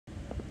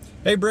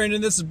Hey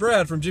Brandon, this is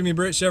Brad from Jimmy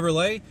Britt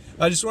Chevrolet.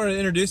 I just wanted to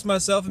introduce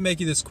myself and make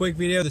you this quick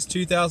video of this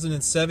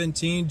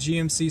 2017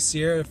 GMC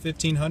Sierra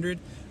 1500.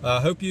 I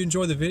hope you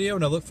enjoy the video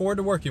and I look forward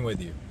to working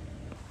with you.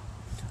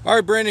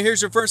 Alright Brandon,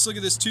 here's your first look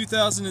at this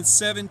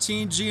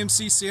 2017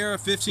 GMC Sierra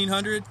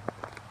 1500.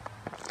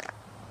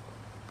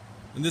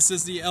 And this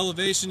is the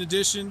Elevation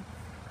Edition.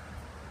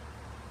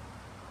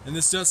 And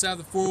this does have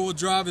the four-wheel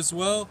drive as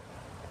well.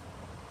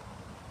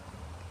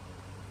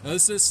 Now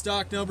this is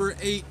stock number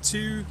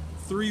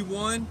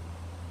 8231.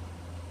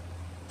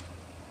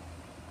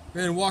 Go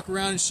ahead and walk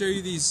around and show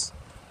you these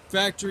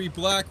factory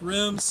black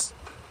rims.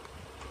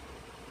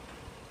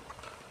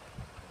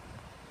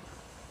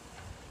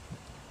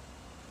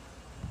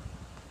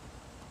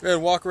 Go ahead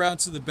and walk around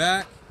to the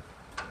back.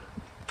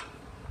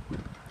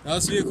 Now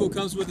this vehicle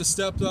comes with the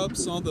stepped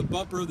ups on the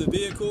bumper of the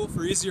vehicle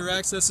for easier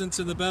access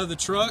into the bed of the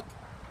truck.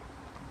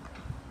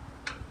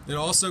 It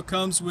also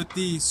comes with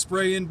the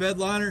spray-in bed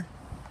liner.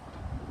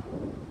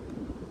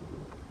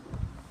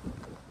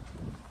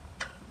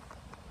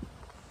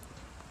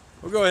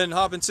 We'll go ahead and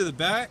hop into the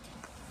back.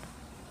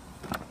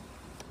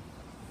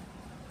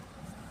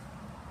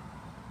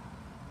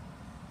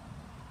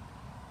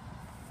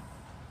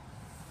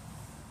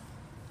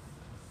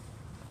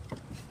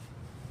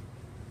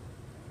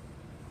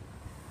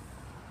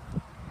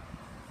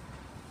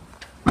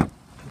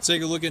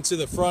 Take a look into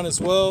the front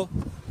as well.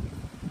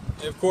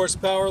 And of course,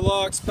 power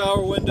locks,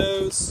 power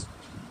windows.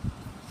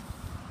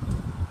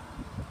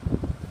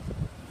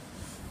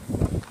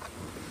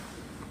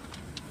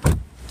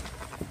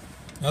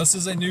 Now this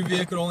is a new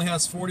vehicle, it only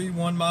has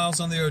 41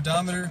 miles on the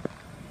odometer.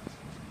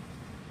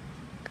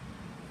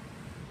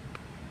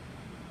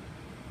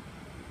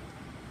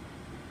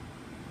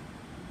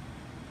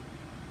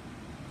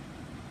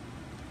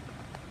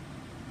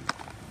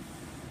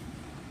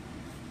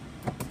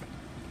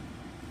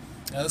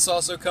 Now this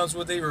also comes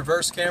with a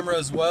reverse camera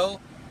as well.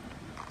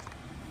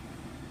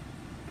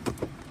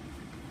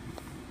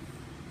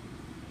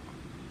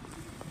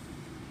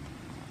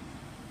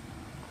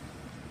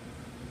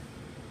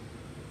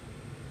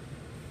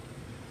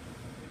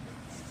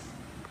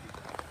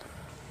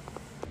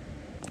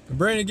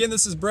 Brandon, again,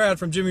 this is Brad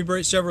from Jimmy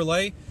Britt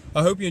Chevrolet.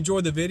 I hope you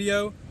enjoyed the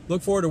video.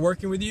 Look forward to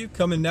working with you.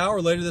 Come in now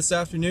or later this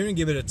afternoon and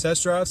give it a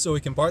test drive so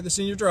we can park this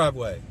in your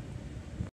driveway.